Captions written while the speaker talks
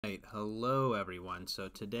Right, hello everyone. So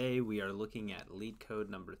today we are looking at Leetcode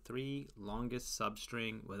number 3, longest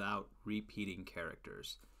substring without repeating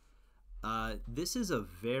characters. This is a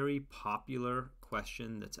very popular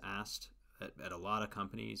question that's asked at a lot of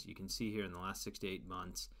companies. You can see here in the last 6 to 8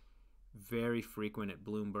 months, very frequent at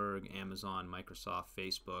Bloomberg, Amazon, Microsoft,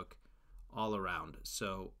 Facebook, all around.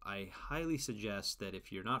 So I highly suggest that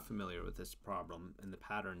if you're not familiar with this problem and the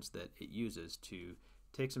patterns that it uses, to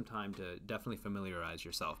take some time to definitely familiarize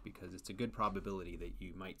yourself, because it's a good probability that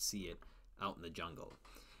you might see it out in the jungle.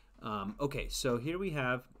 Okay, so here we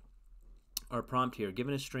have our prompt here.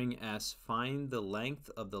 Given a string S, find the length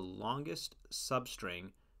of the longest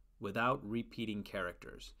substring without repeating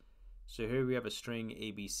characters. So here we have a string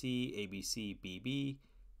ABC, ABC, BB.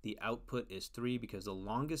 The output is 3 because the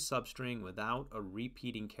longest substring without a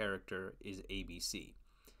repeating character is ABC.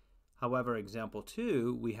 However, example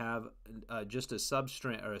 2, we have just a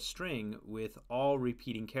substring or a string with all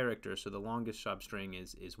repeating characters, so the longest substring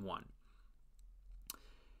is 1.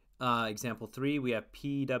 Example 3, we have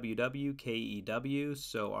PWW, KEW,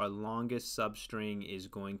 so our longest substring is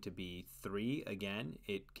going to be 3. Again,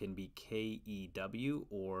 it can be KEW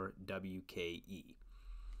or WKE.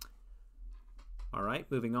 All right,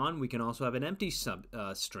 moving on, we can also have an empty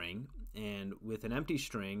string, and with an empty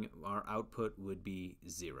string, our output would be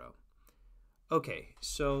 0. Okay,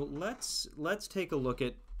 so let's take a look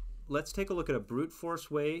at a brute force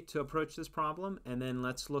way to approach this problem, and then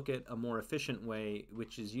let's look at a more efficient way,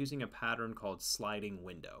 which is using a pattern called sliding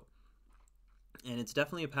window. And it's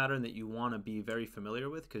definitely a pattern that you want to be very familiar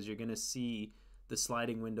with, because you're going to see the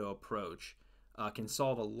sliding window approach can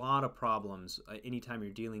solve a lot of problems anytime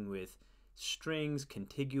you're dealing with strings,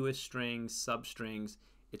 contiguous strings, substrings.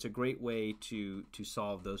 It's a great way to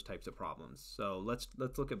solve those types of problems. So let's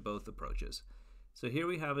look at both approaches. So here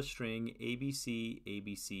we have a string ABC,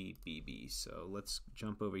 ABC, BB. So let's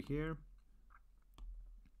jump over here.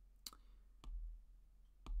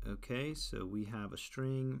 Okay, so we have a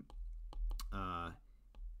string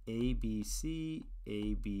ABC,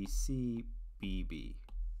 ABC, BB.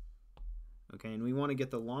 Okay, and we want to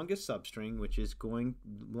get the longest substring, which is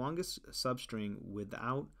longest substring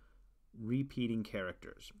without repeating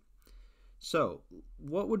characters. So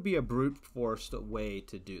what would be a brute force way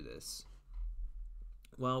to do this?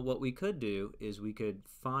 Well, what we could do is we could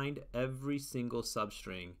find every single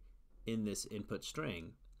substring in this input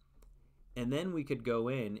string, and then we could go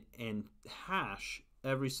in and hash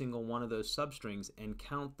every single one of those substrings and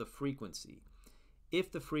count the frequency.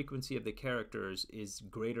 If the frequency of the characters is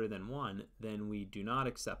greater than 1, then we do not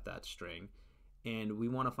accept that string, and we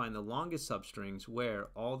want to find the longest substrings where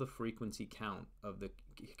all the frequency count of the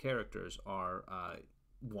characters are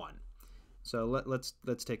 1. So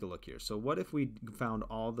let's take a look here. So what if we found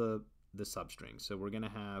all the substrings? So we're going to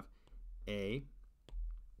have A,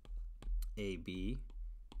 AB,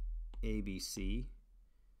 ABC,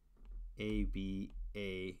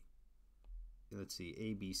 ABA, let's see,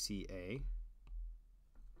 ABCA,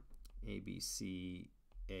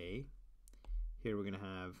 ABCA. Here we're going to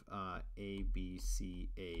have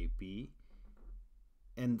ABCAB,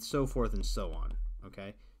 and so forth and so on.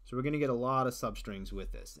 Okay, so we're going to get a lot of substrings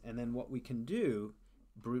with this. And then what we can do,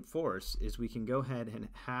 brute force, is we can go ahead and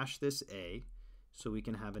hash this A, so we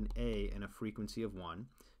can have an A and a frequency of 1.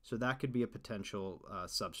 So that could be a potential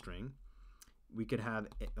substring. We could have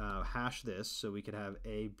hash this, so we could have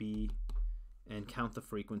A, B, and count the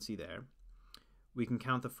frequency there. We can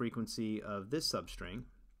count the frequency of this substring.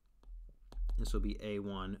 This will be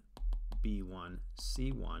A1, B1,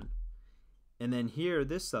 C1. And then here,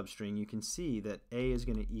 this substring, you can see that A is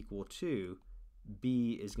going to equal 2,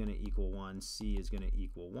 B is going to equal 1, C is going to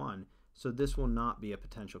equal 1. So this will not be a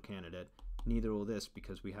potential candidate. Neither will this,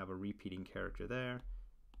 because we have a repeating character there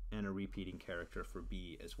and a repeating character for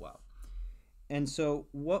B as well. And so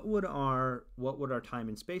what would our time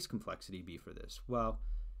and space complexity be for this? Well,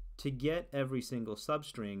 to get every single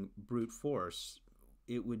substring brute force,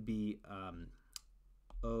 it would be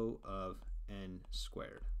O of n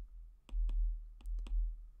squared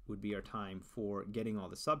would be our time for getting all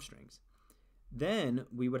the substrings. Then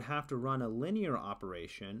we would have to run a linear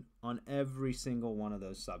operation on every single one of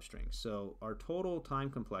those substrings. So our total time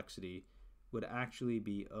complexity would actually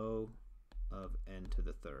be O of n to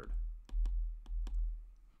the third.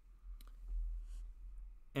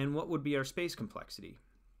 And what would be our space complexity?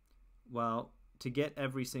 Well, to get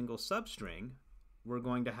every single substring, we're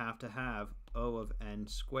going to have O of n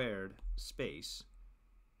squared space,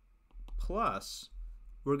 plus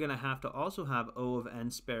we're going to have to also have O of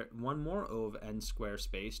n one more O of n squared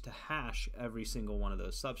space to hash every single one of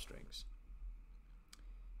those substrings.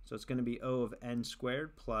 So it's going to be O of n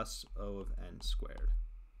squared plus O of n squared.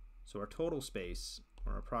 So our total space,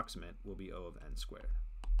 or approximate, will be O of n squared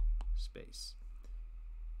space.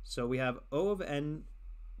 So we have O of n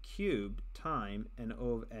cubed time and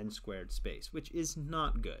O of n squared space, which is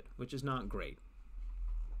not good, which is not great,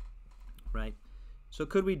 right? So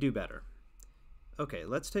could we do better? Okay,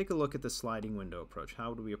 let's take a look at the sliding window approach.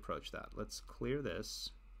 How do we approach that? Let's clear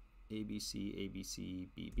this. ABC, ABC,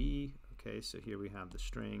 BB. Okay, so here we have the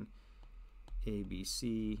string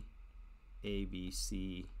ABC,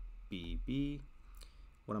 ABC, BB.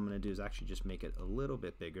 What I'm going to do is actually just make it a little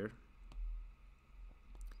bit bigger.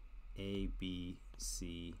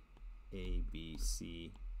 ABC,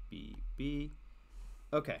 ABC, BB.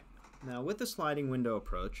 Okay, now with the sliding window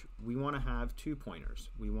approach, we want to have 2 pointers.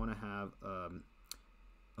 We want to have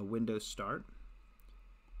a window start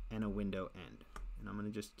and a window end. And I'm going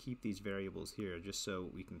to just keep these variables here just so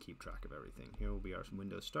we can keep track of everything. Here will be our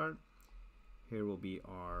window start. Here will be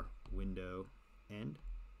our window end.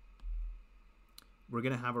 We're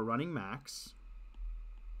going to have a running max.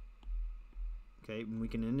 Okay, and we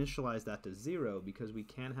can initialize that to 0 because we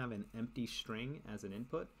can have an empty string as an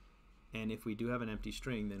input. And if we do have an empty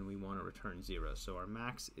string, then we want to return 0. So our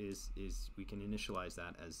max is we can initialize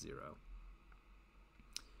that as 0.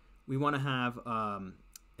 We want to have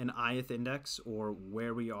an ith index, or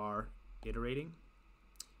where we are iterating.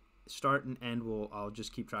 Start and end I'll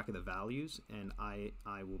just keep track of the values, and I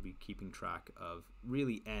will be keeping track of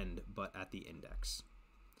really end, but at the index.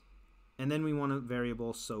 And then we want a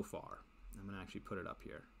variable so far. I'm going to actually put it up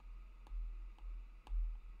here.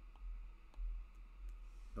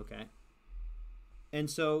 Okay. And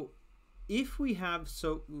so if we have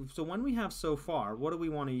so when we have so far, what do we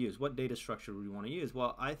want to use? What data structure do we want to use?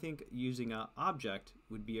 Well, I think using an object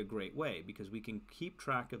would be a great way, because we can keep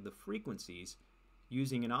track of the frequencies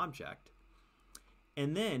using an object.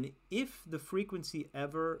 And then if the frequency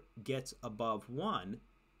ever gets above 1,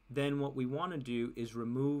 then what we want to do is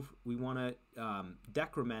we want to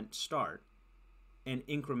decrement start and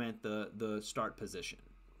increment the start position.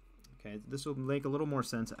 Okay, this will make a little more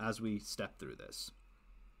sense as we step through this.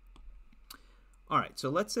 All right, so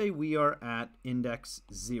let's say we are at index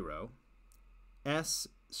 0. S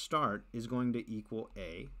start is going to equal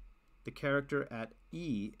A. The character at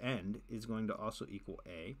E end is going to also equal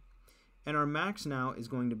A. And our max now is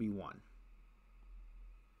going to be 1.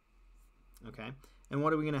 Okay, and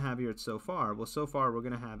what are we going to have here at so far? Well, so far we're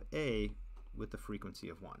going to have A with the frequency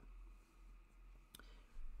of 1.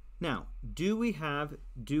 Now, do we have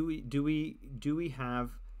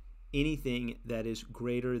anything that is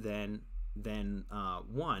greater than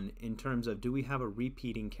 1 in terms of, do we have a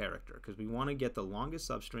repeating character? Because we want to get the longest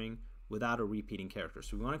substring without a repeating character.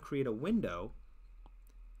 So we want to create a window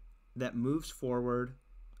that moves forward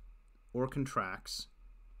or contracts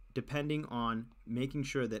depending on making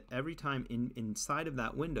sure that every time inside of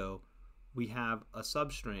that window we have a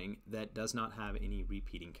substring that does not have any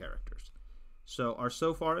repeating characters. So our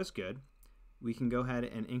so far is good. We can go ahead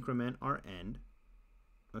and increment our end.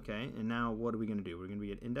 Okay, and now what are we going to do? We're going to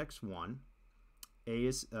be at index 1. A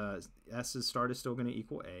is S's start is still going to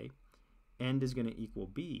equal A. End is going to equal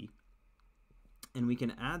B. And we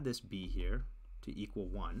can add this B here to equal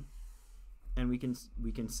 1. And we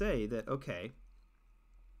can say that, okay,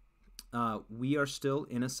 we are still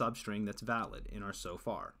in a substring that's valid in our so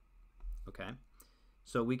far. Okay,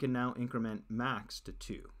 so we can now increment max to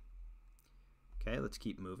 2. Okay, let's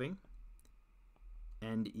keep moving.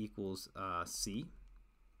 End equals C.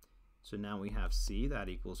 So now we have C, that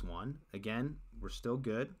equals 1. Again, we're still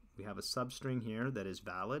good. We have a substring here that is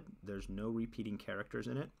valid. There's no repeating characters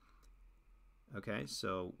in it. Okay,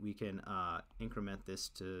 so we can increment this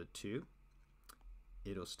to 2.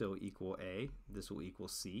 It'll still equal A. This will equal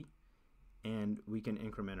C. And we can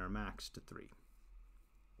increment our max to 3.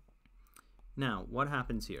 Now, what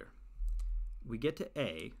happens here? We get to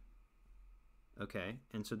A, okay,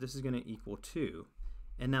 and so this is going to equal 2.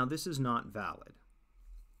 And now this is not valid.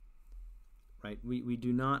 Right? We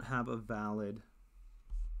do not have a valid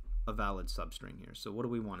substring here. So what do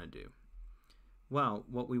we want to do? Well,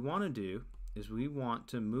 what we want to do is we want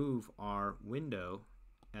to move our window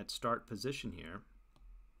at start position here,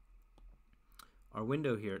 our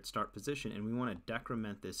window here at start position, and we want to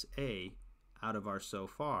decrement this A out of our so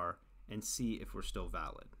far and see if we're still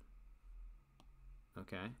valid.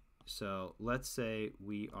 Okay, so let's say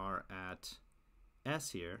we are at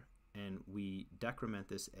S here and we decrement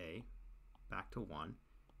this A back to 1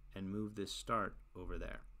 and move this start over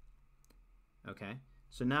there. Okay,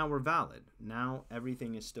 so now we're valid. Now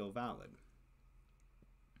everything is still valid.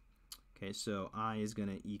 Okay, so I is going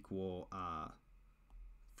to equal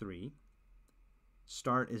 3.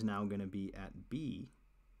 Start is now going to be at B.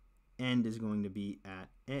 end is going to be at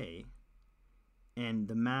A, and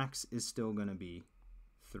the max is still going to be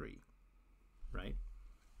 3, right?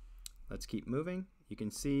 Let's keep moving. You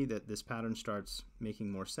can see that this pattern starts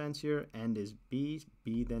making more sense here. End is B,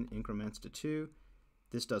 B then increments to 2.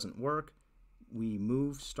 This doesn't work. We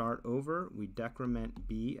move start over, we decrement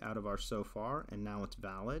B out of our so far, and now it's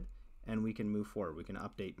valid, and we can move forward. We can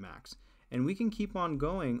update max. And we can keep on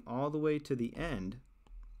going all the way to the end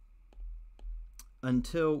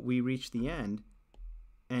until we reach the end,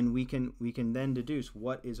 and we can then deduce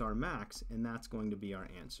what is our max, and that's going to be our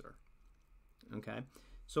answer. Okay?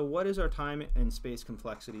 So what is our time and space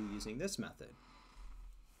complexity using this method?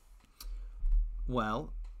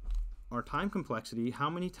 Well, our time complexity, how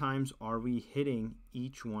many times are we hitting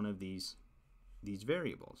each one of these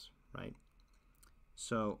variables, right?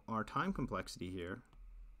 So our time complexity here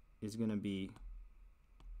is going to be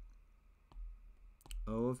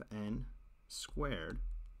O of n squared,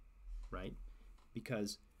 right?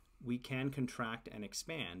 Because we can contract and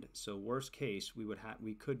expand, so worst case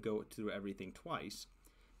we could go through everything twice.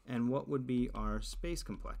 And what would be our space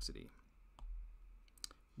complexity?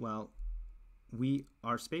 Well,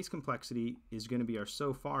 our space complexity is going to be our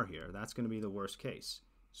so far here. That's going to be the worst case.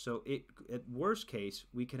 So at worst case,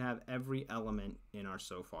 we could have every element in our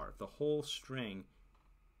so far. If the whole string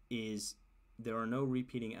there are no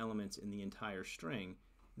repeating elements in the entire string,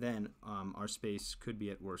 then our space could be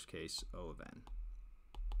at worst case O of n.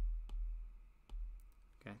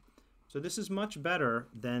 Okay, so this is much better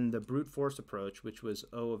than the brute force approach, which was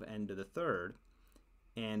O of n to the third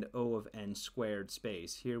and O of n squared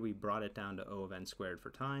space. Here we brought it down to O of n squared for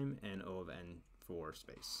time and O of n for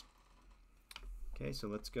space. Okay, so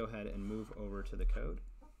let's go ahead and move over to the code.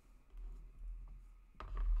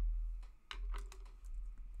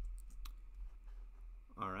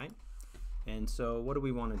 All right, and so what do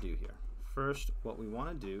we want to do here? First, what we want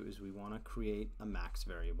to do is we want to create a max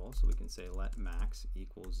variable. So we can say let max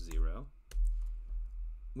equals 0.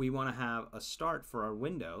 We want to have a start for our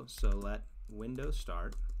window, so let window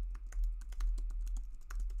start,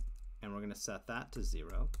 and we're going to set that to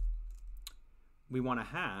 0. We want a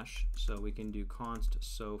hash, so we can do const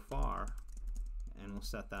so far, and we'll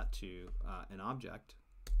set that to an object.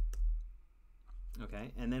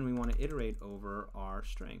 Okay, and then we want to iterate over our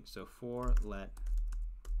string. So for let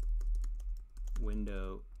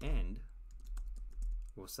window end,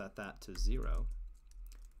 we'll set that to 0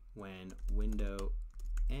 when window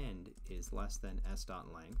end is less than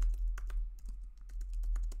s.length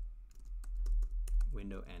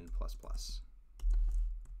window end plus plus.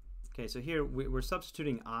 Okay, so here we're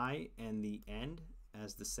substituting I and the end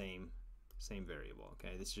as the same variable.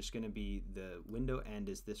 Okay, this is just going to be the window end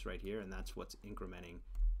is this right here, and that's what's incrementing,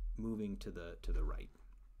 moving to the right.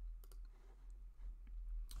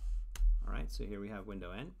 All right, so here we have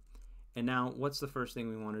window end, and now what's the first thing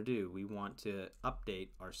we want to do? We want to update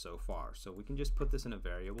our so far. So we can just put this in a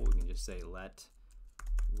variable. We can just say let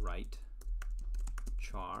right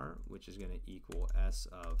char, which is going to equal s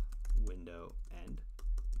of window end.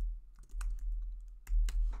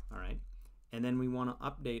 All right, and then we want to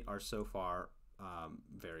update our so far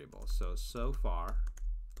variable. So far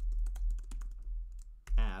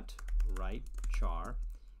at right char.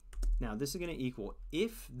 Now this is going to equal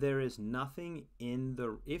if there is nothing in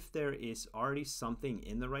if there is already something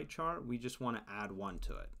in the right char, we just want to add 1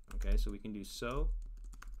 to it. Okay, so we can do so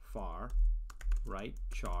far right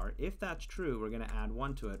char. If that's true, we're going to add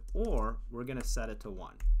 1 to it, or we're going to set it to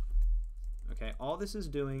 1. Okay, all this is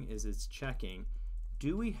doing is it's checking,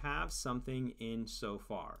 do we have something in so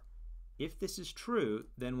far? If this is true,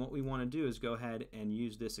 then what we want to do is go ahead and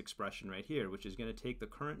use this expression right here, which is going to take the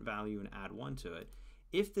current value and add 1 to it.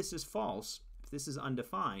 If this is false, if this is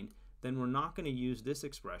undefined, then we're not going to use this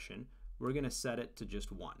expression. We're going to set it to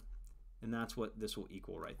just 1. And that's what this will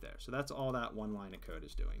equal right there. So that's all that one line of code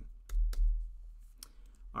is doing.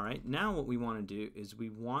 All right, now what we want to do is we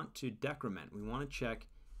want to decrement. We want to check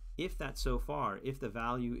if that so far, if the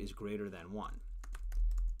value is greater than 1.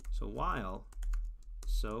 So while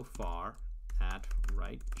so far at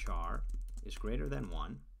right char is greater than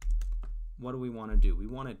 1, what do we want to do? We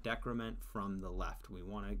want to decrement from the left. We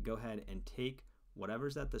want to go ahead and take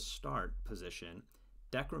whatever's at the start position,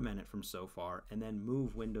 decrement it from so far, and then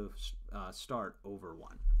move window start over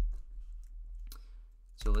 1.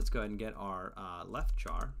 So let's go ahead and get our left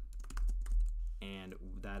char, and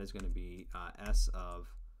that is going to be s of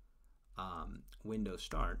window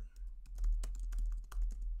start.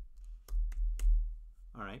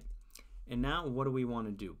 All right, and now what do we want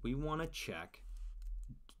to do? We want to check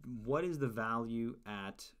what is the value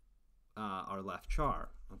at our left char.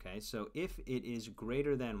 Okay, so if it is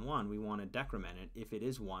greater than 1, we want to decrement it. If it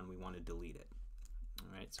is 1, we want to delete it.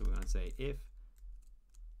 All right, so we're going to say if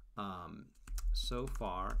so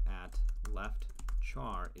far at left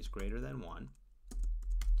char is greater than 1,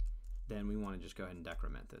 then we want to just go ahead and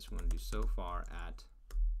decrement this. We want to do so far at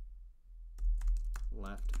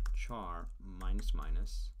left char minus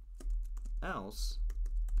minus, else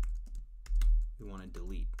we want to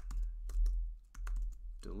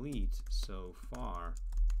delete so far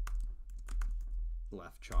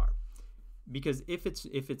left char. Because if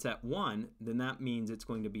it's at 1, then that means it's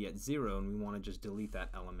going to be at 0, and we want to just delete that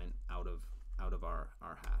element out of our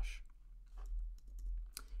hash.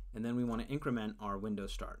 And then we want to increment our window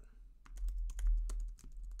start.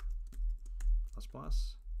 Plus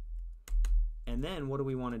plus. And then what do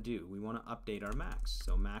we want to do? We want to update our max.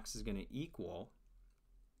 So max is going to equal,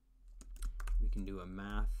 we can do a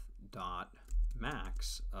math dot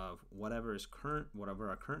max of whatever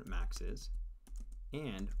our current max is,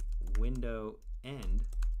 and window end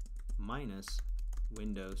minus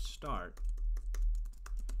window start.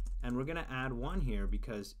 And we're going to add 1 here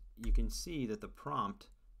because you can see that the prompt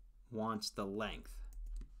wants the length.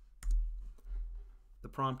 The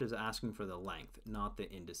prompt is asking for the length, not the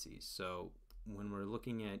indices. So when we're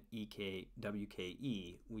looking at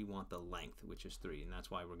WKE, we want the length, which is 3, and that's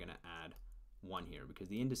why we're going to add 1 here, because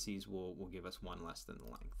the indices will give us 1 less than the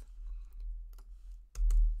length.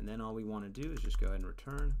 And then all we want to do is just go ahead and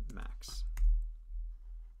return max.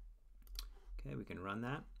 Okay, we can run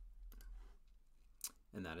that,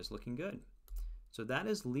 and that is looking good. So that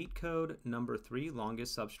is Leetcode number 3,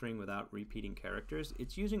 longest substring without repeating characters.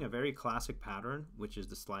 It's using a very classic pattern, which is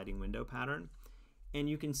the sliding window pattern. And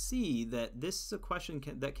you can see that this is a question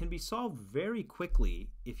that can be solved very quickly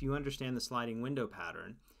if you understand the sliding window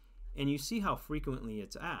pattern, and you see how frequently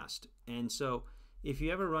it's asked. And so if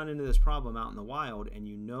you ever run into this problem out in the wild and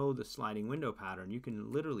you know the sliding window pattern, you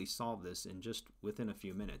can literally solve this in just within a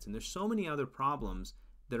few minutes. And there's so many other problems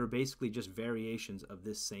that are basically just variations of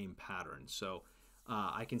this same pattern. So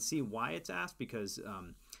I can see why it's asked, because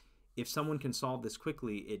if someone can solve this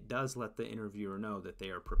quickly, it does let the interviewer know that they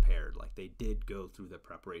are prepared, like they did go through the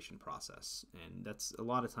preparation process. And that's a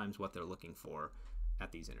lot of times what they're looking for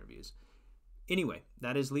at these interviews. Anyway,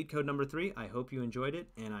 that is Leetcode number 3. I hope you enjoyed it,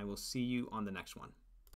 and I will see you on the next one.